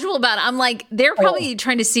casual about it. I'm like, they're probably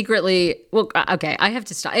trying to secretly. Well, okay, I have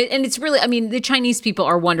to stop. And it's really, I mean, the Chinese people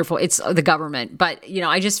are wonderful. It's the government, but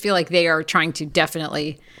I just feel like they are trying to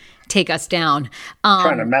definitely take us down.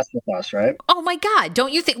 Trying to mess with us, right? Oh my God!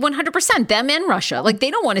 Don't you think 100% them and Russia? Like they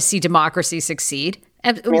don't want to see democracy succeed.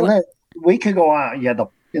 I mean, we could go on. Yeah,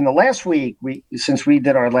 in the last week, since we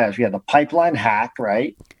did our last, we had the pipeline hack,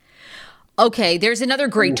 right? Okay, there's another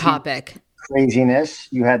great topic. Craziness.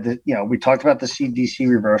 You had we talked about the CDC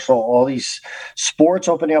reversal, all these sports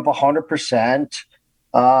opening up 100%.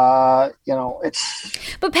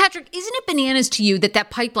 It's. But Patrick, isn't it bananas to you that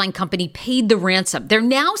pipeline company paid the ransom? They're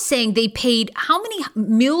now saying they paid how many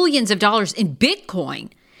millions of dollars in Bitcoin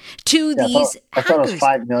to these I thought it was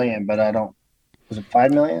 $5 million, but I don't. Was it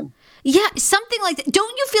 $5 million? Yeah, something like that.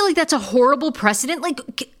 Don't you feel like that's a horrible precedent? Like,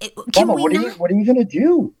 what are you going to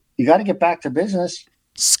do? You got to get back to business.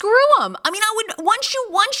 Screw them. I mean, I would once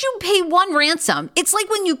you pay one ransom, it's like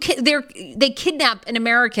when they kidnap an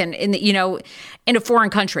American in a foreign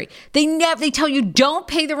country. They tell you don't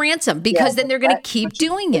pay the ransom because then they're going to keep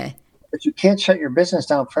doing it. But you can't shut your business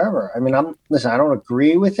down forever. I mean, I don't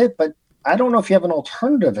agree with it, but I don't know if you have an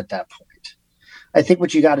alternative at that point. I think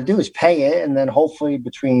what you got to do is pay it, and then hopefully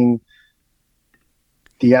between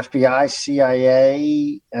the FBI,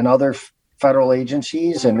 CIA, and other federal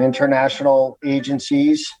agencies and international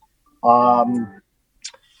agencies,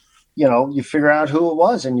 you figure out who it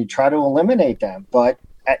was and you try to eliminate them. But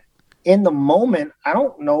in the moment, I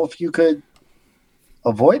don't know if you could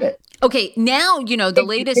avoid it. Okay, now, the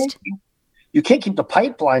latest. You can't keep the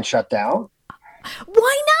pipeline shut down.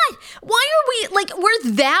 Why not? Why are we like we're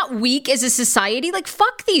that weak as a society? Like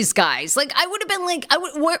fuck these guys. Like I would have been like,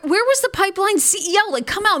 where was the pipeline CEO? Like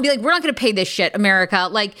come out and be like, we're not going to pay this shit, America.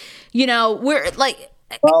 Like we're like.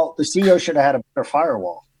 Well, the CEO should have had a better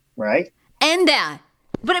firewall, right? And that.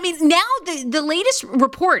 But I mean, now the latest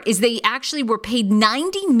report is they actually were paid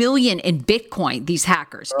 $90 million in Bitcoin, these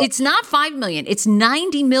hackers. It's not $5 million, it's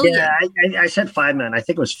 $90 million. Yeah, I said $5 million. I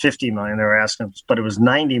think it was $50 million they were asking, but it was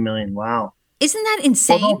 $90 million. Wow. Isn't that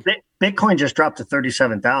insane? Well, no, Bitcoin just dropped to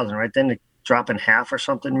 37,000, right? Didn't it drop in half or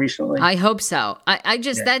something recently? I hope so. I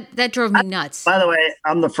just, that drove me nuts. By the way,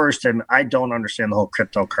 I'm the first to, I don't understand the whole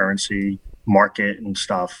cryptocurrency market and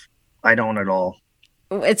stuff. I don't at all.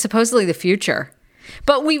 It's supposedly the future.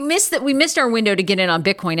 But we missed our window to get in on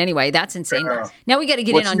Bitcoin anyway. That's insane. Now we got to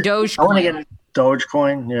get in on Dogecoin. I want to get in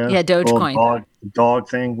Dogecoin. Yeah, Dogecoin. Dog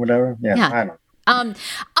thing, whatever. Yeah. I don't know.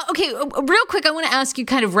 Okay, real quick, I want to ask you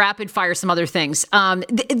kind of rapid fire some other things.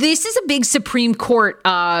 This is a big Supreme Court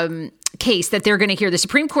case that they're going to hear. The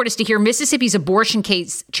Supreme Court is to hear Mississippi's abortion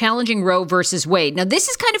case challenging Roe versus Wade. Now, this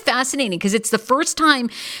is kind of fascinating because it's the first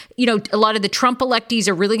time, a lot of the Trump electees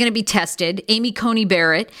are really going to be tested. Amy Coney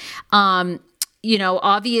Barrett,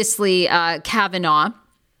 obviously Kavanaugh.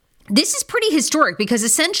 This is pretty historic because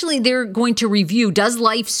essentially they're going to review, does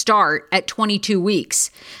life start at 22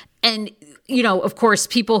 weeks? And, of course,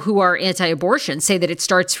 people who are anti-abortion say that it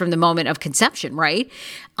starts from the moment of conception, right?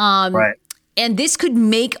 Right. And this could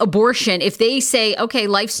make abortion, if they say, okay,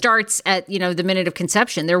 life starts at, the minute of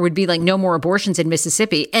conception, there would be like no more abortions in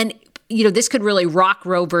Mississippi. And, this could really rock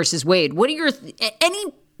Roe versus Wade. What are your, any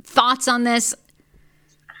thoughts on this?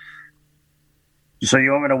 So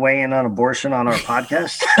you want me to weigh in on abortion on our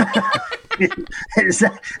podcast? Is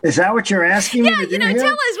that what you're asking me to do? Tell us,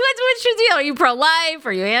 what's your deal? Are you pro-life?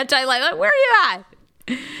 Are you anti-life? Where are you at?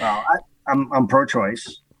 Well, I'm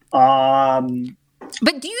pro-choice. But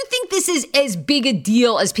do you think this is as big a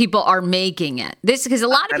deal as people are making it? This because a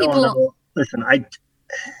lot of people. Listen,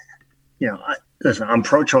 I'm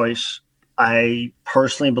pro-choice. I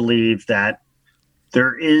personally believe that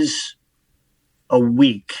there is a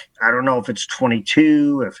week. I don't know if it's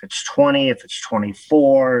 22, if it's 20, if it's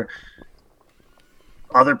 24.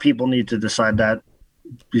 Other people need to decide that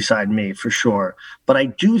beside me for sure. But I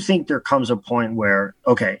do think there comes a point where,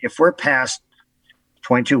 okay, if we're past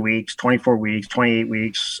 22 weeks, 24 weeks, 28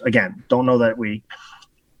 weeks, again, don't know that week,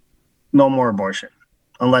 no more abortion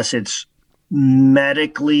unless it's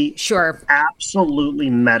medically, absolutely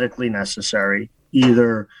medically necessary,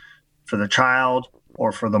 either for the child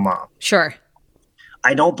or for the mom. Sure.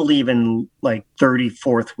 I don't believe in like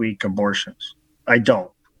 34th week abortions. I don't.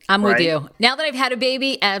 I'm with you. Now that I've had a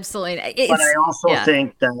baby, absolutely. But I also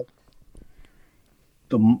think that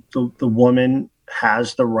the woman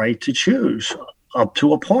has the right to choose up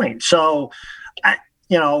to a point. So, I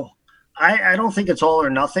don't think it's all or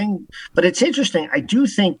nothing. But it's interesting. I do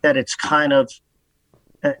think that it's kind of,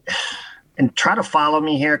 and try to follow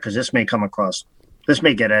me here because this may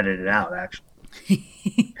get edited out actually.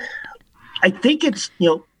 I think it's,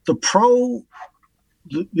 the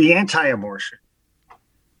anti-abortion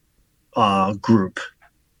group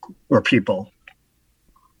or people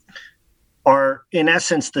are in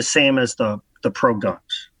essence the same as the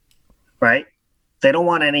pro-guns, right? They don't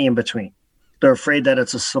want any in between. They're afraid that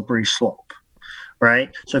it's a slippery slope, right?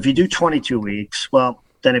 So if you do 22 weeks, well,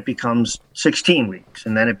 then it becomes 16 weeks,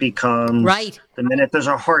 and then it becomes the minute there's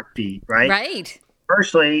a heartbeat, right? Right.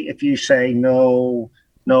 Firstly, if you say no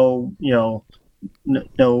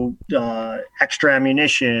extra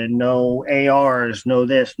ammunition, no ARs, no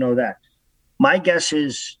this, no that. My guess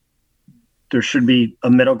is there should be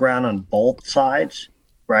a middle ground on both sides,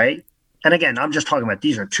 right? And again, I'm just talking about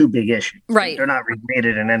these are two big issues. Right. They're not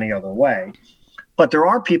related in any other way. But there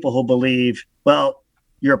are people who believe, well,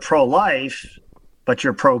 you're pro-life, but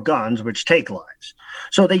you're pro-guns, which take lives.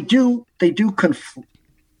 So they do conflate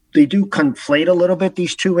a little bit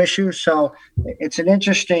these two issues. So it's an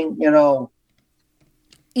interesting,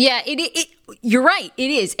 Yeah, you're right.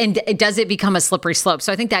 It is. And does it become a slippery slope?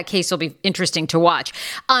 So I think that case will be interesting to watch.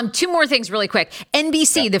 Two more things really quick.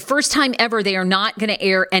 NBC, the first time ever, they are not going to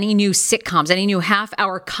air any new sitcoms, any new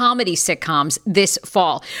half-hour comedy sitcoms this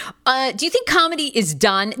fall. Do you think comedy is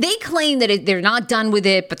done? They claim that they're not done with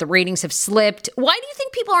it, but the ratings have slipped. Why do you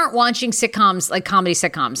think people aren't watching sitcoms, like comedy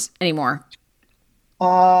sitcoms, anymore?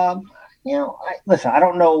 Listen, I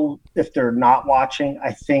don't know if they're not watching.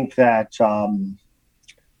 I think that...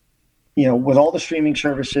 with all the streaming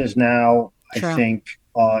services now, True. I think,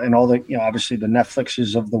 and all the, obviously the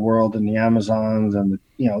Netflixes of the world and the Amazons and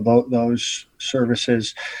those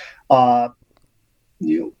services,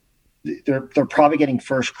 they're probably getting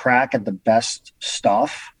first crack at the best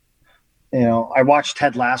stuff. I watched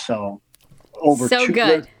Ted Lasso over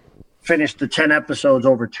good. Finished the 10 episodes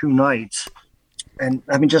over 2 nights, and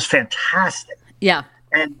I mean, just fantastic. Yeah.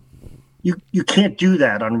 And you can't do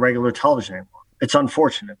that on regular television anymore. It's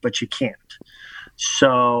unfortunate, but you can't.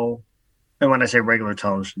 So, and when I say regular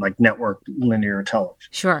television, like network linear television.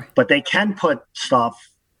 Sure. But they can put stuff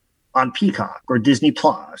on Peacock or Disney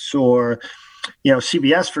Plus or,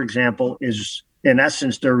 CBS, for example, is in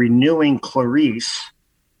essence, they're renewing Clarice,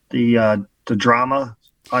 the drama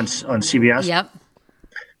on CBS. Yep.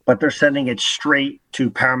 But they're sending it straight to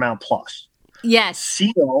Paramount Plus. Yes.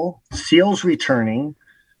 Seal's returning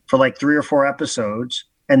for like 3 or 4 episodes,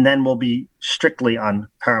 and then will be strictly on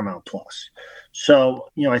Paramount Plus. So,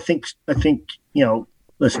 I think,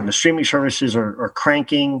 listen, the streaming services are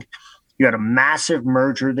cranking. You had a massive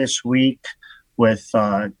merger this week with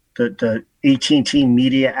the AT&T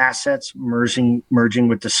media assets merging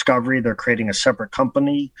with Discovery. They're creating a separate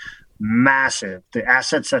company. Massive. The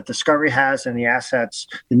assets that Discovery has and the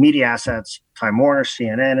media assets, Time Warner,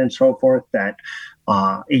 CNN, and so forth, that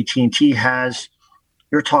AT&T has.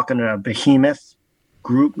 You're talking a behemoth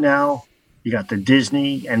group now. You got the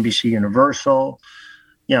Disney, NBC Universal,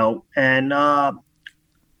 and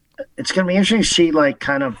it's going to be interesting to see like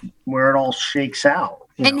kind of where it all shakes out.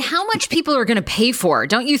 And how much people are going to pay for,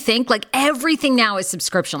 don't you think? Like everything now is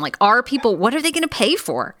subscription. Like what are they going to pay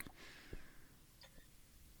for?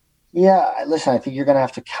 Yeah, listen, I think you're going to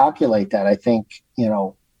have to calculate that. I think,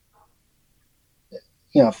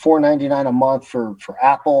 $4.99 a month for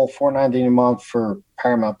Apple, $4.99 a month for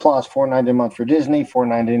Paramount Plus, $4.99 a month for Disney,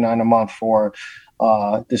 $4.99 a month for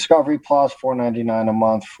Discovery Plus, $4.99 a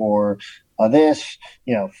month for this,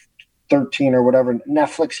 13 or whatever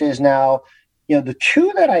Netflix is now. The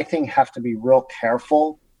two that I think have to be real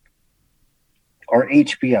careful are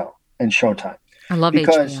HBO and Showtime. I love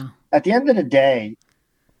because HBO. At the end of the day,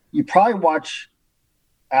 you probably watch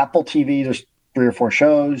Apple TV, there's 3 or 4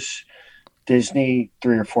 shows, Disney,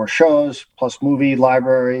 3 or 4 shows, plus movie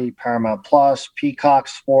library, Paramount Plus, Peacock,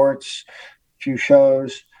 sports, a few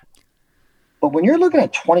shows. But when you're looking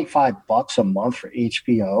at $25 a month for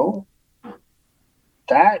HBO,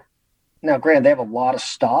 now granted, they have a lot of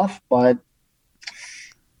stuff, but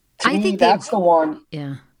to me, that's the one.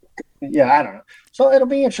 Yeah. Yeah, I don't know. So it'll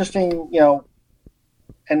be interesting,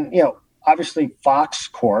 and, obviously Fox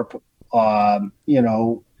Corp, What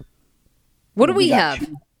do we have?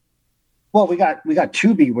 We got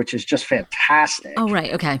Tubi, which is just fantastic. Oh,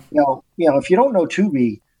 right. Okay. If you don't know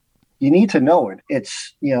Tubi, you need to know it.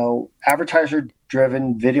 It's, advertiser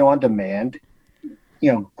driven video on demand,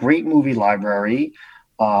 great movie library.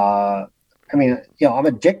 I'm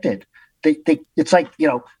addicted. It's like,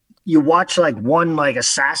 you watch like one like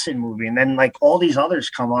assassin movie and then like all these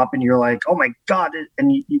others come up and you're like, oh my God.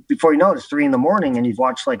 And before you know it, it's 3 a.m. and you've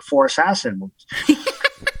watched like 4 assassin movies.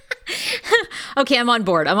 Okay. I'm on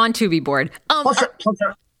board. I'm on Tubi board. Plus,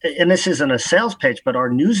 and this isn't a sales pitch, but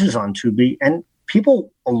our news is on Tubi, and a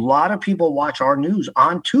lot of people watch our news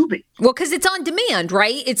on Tubi. Well, because it's on demand,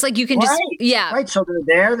 right? It's like you can just, yeah. Right. So they're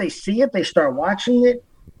there, they see it, they start watching it.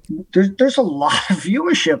 There's a lot of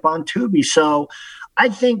viewership on Tubi. So I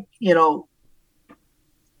think,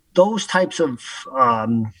 those types of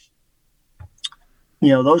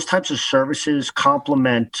services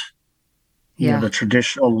complement the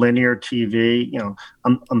traditional linear TV.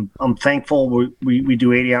 I'm thankful we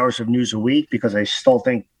do 80 hours of news a week, because I still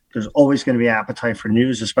think there's always going to be appetite for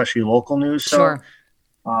news, especially local news. So, sure.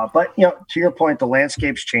 But to your point, the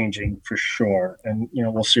landscape's changing for sure, and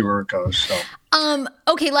we'll see where it goes. So,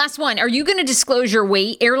 okay, last one. Are you going to disclose your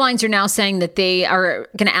weight? Airlines are now saying that they are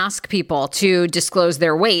going to ask people to disclose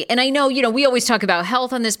their weight. And I know, we always talk about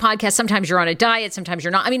health on this podcast. Sometimes you're on a diet, sometimes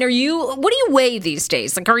you're not. I mean, what do you weigh these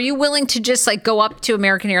days? Like, are you willing to just like go up to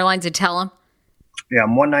American Airlines and tell them? Yeah,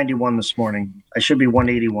 I'm 191 this morning. I should be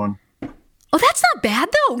 181. Oh, that's not bad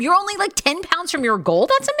though. You're only like 10 pounds from your goal.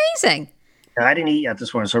 That's amazing. I didn't eat yet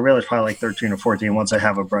this morning, so really it's probably like 13 or 14 once I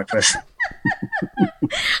have a breakfast. Okay,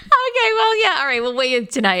 well, yeah, all right, we'll weigh in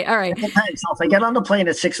tonight. All right. So if I get on the plane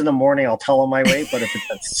at 6 a.m, I'll tell them my weight, but if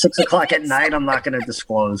it's at 6 o'clock at night, I'm not going to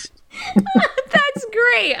disclose. That's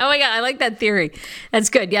great. Oh my God, I like that theory. That's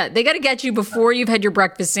good. Yeah, they got to get you before you've had your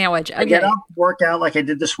breakfast sandwich. Okay. I get up, work out like I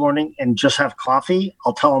did this morning, and just have coffee,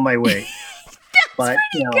 I'll tell them my weight. That's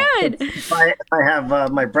pretty good. If I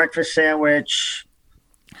have my breakfast sandwich,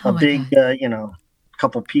 a big,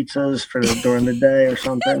 couple pizzas for during the day or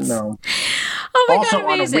something. No. Oh my also,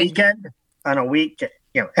 God, amazing. on a week,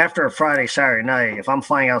 after a Friday, Saturday night, if I'm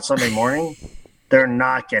flying out Sunday morning, they're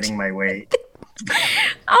not getting my weight.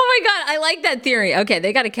 Oh my God, I like that theory. Okay,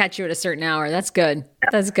 they got to catch you at a certain hour. That's good.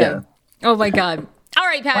 That's good. Yeah. Oh my God. All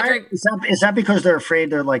right, Patrick. Is that because they're afraid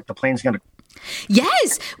they're like the plane's going to?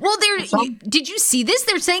 Yes. Well, did you see this?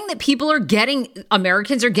 They're saying that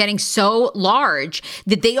Americans are getting so large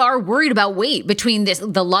that they are worried about weight between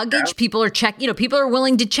the luggage. Yeah. People are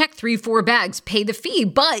willing to check 3-4 bags, pay the fee,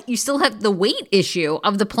 but you still have the weight issue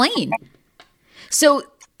of the plane. So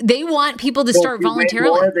they want people to start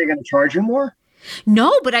voluntarily. Are they going to charge you more?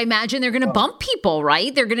 No, but I imagine they're going to bump people,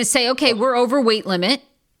 right? They're going to say, okay, we're over weight limit.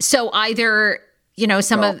 So either,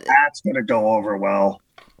 that's going to go over well.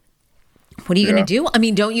 What are you going to do? I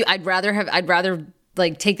mean, I'd rather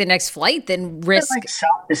like take the next flight than risk.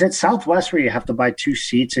 Is it Southwest where you have to buy 2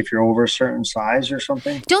 seats if you're over a certain size or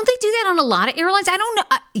something? Don't they do that on a lot of airlines? I don't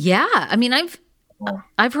know. Yeah. I mean,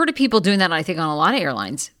 I've heard of people doing that, I think, on a lot of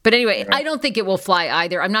airlines. But anyway, I don't think it will fly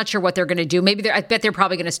either. I'm not sure what they're going to do. Maybe I bet they're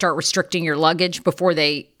probably going to start restricting your luggage before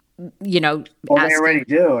they, Well, they already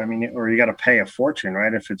do. I mean, or you got to pay a fortune,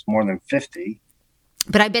 right? If it's more than 50.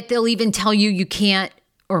 But I bet they'll even tell you can't,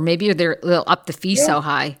 or maybe they'll up the fee so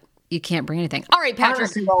high you can't bring anything. All right, Patrick.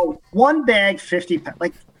 Honestly, though, one bag, 50 pounds.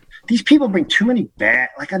 Like, these people bring too many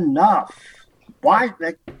bags. Like, enough. Why?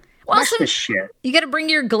 Like, watch this shit. You got to bring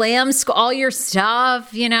your glam, all your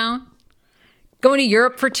stuff, Going to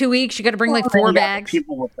Europe for 2 weeks, you got to bring like 4 bags.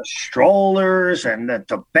 People with the strollers and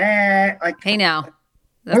the bag. Like, hey, now.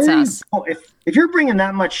 That's us. If you're bringing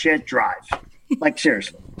that much shit, drive. Like,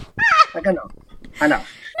 seriously. Like, I know. No.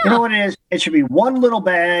 You know what it is? It should be one little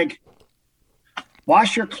bag.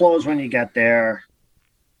 Wash your clothes when you get there.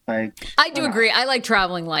 Like, I do agree. I like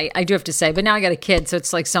traveling light. I do have to say, but now I got a kid, so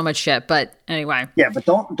it's like so much shit. But anyway. Yeah, but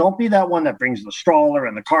don't be that one that brings the stroller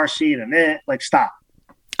and the car seat and it. Like, stop.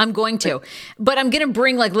 I'm going to, but I'm going to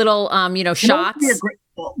bring like little, shots.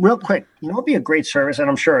 Real quick, what'd be a great service, and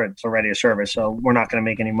I'm sure it's already a service, so we're not going to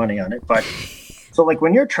make any money on it. But so, like,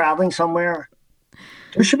 when you're traveling somewhere,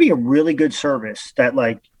 there should be a really good service that,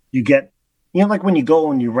 like, you get, like when you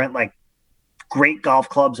go and you rent like great golf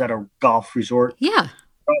clubs at a golf resort. Yeah.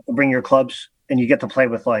 You have to bring your clubs and you get to play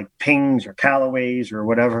with like Pings or Callaways or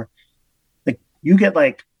whatever. Like, you get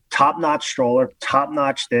like top-notch stroller,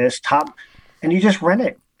 top-notch and you just rent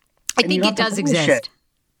it. I think it does exist.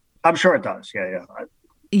 I'm sure it does. Yeah.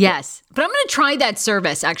 Yes. But I'm going to try that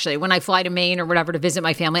service, actually, when I fly to Maine or whatever to visit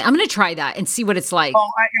my family. I'm going to try that and see what it's like. Oh,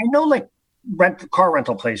 I know, like, car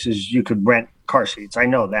rental places, you could rent car seats. I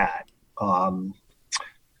know that. I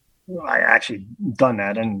actually done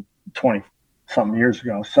that in 20-something years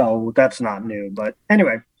ago, so that's not new. But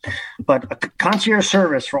anyway, a concierge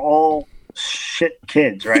service for all shit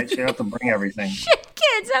kids, right? So you don't have to bring everything. Shit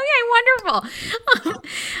kids. Okay, wonderful.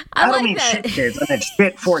 I don't mean shit kids. I mean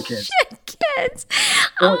shit for kids. Shit kids.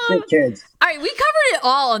 Shit kids. All right, we covered it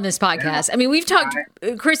all on this podcast. Yeah. I mean, we've talked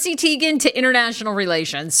Chrissy Teigen to international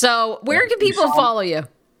relations. So where can people follow you?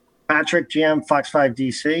 Patrick GM Fox 5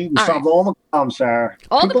 DC. We solved all the problems, Sarah.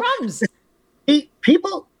 The problems.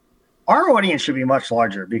 People, our audience should be much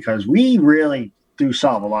larger because we really do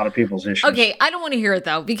solve a lot of people's issues. Okay, I don't want to hear it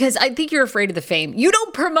though because I think you're afraid of the fame. You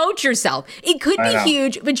don't promote yourself. It could be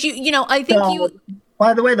huge, but I think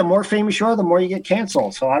By the way, the more famous you are, the more you get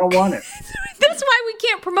canceled. So I don't want it. That's why we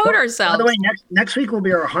can't promote ourselves. By the way, next week will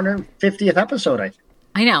be our 150th episode, I think.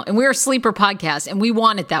 I know, and we're a sleeper podcast, and we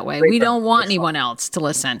want it that way. We don't want anyone else to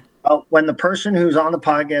listen. When the person who's on the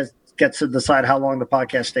podcast gets to decide how long the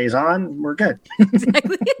podcast stays on, we're good.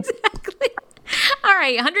 Exactly. All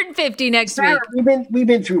right, 150 next week. We've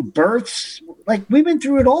been through births. Like, we've been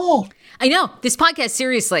through it all. I know. This podcast,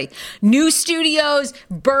 seriously. New studios,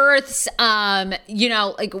 births,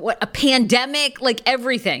 like what, a pandemic, like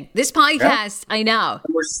everything. This podcast, I know.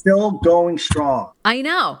 And we're still going strong. I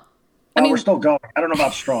know. We're still going. I don't know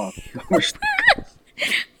about strong.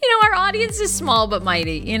 Our audience is small but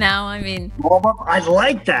mighty, I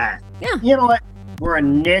like that. Yeah. You know what? We're a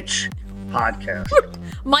niche podcast.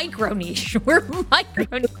 Micro niche. We're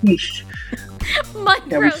micro niche.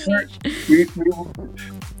 Micro niche. You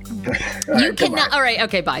cannot. All right.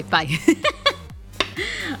 Okay. Bye.